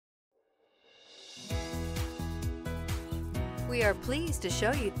We are pleased to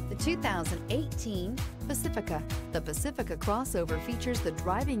show you the 2018 Pacifica. The Pacifica crossover features the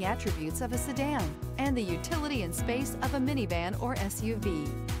driving attributes of a sedan and the utility and space of a minivan or SUV.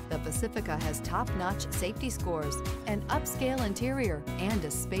 The Pacifica has top-notch safety scores, an upscale interior, and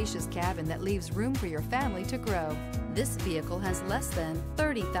a spacious cabin that leaves room for your family to grow. This vehicle has less than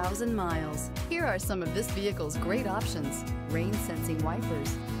 30,000 miles. Here are some of this vehicle's great options: rain-sensing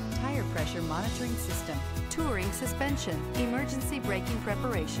wipers, tire pressure monitoring system, touring suspension, emergency braking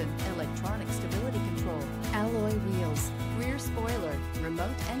preparation, electronic stability control, alloy wheels, rear spoiler,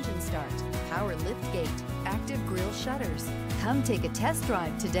 remote engine start, power lift gate, active grille shutters. Come take a test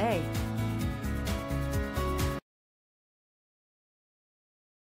drive today.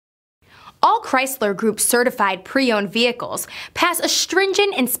 All Chrysler Group certified pre-owned vehicles pass a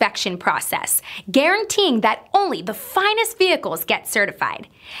stringent inspection process, guaranteeing that only the finest vehicles get certified.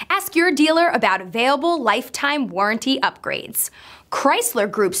 Ask your dealer about available lifetime warranty upgrades.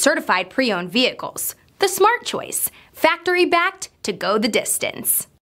 Chrysler Group certified pre-owned vehicles, the smart choice, factory backed to go the distance.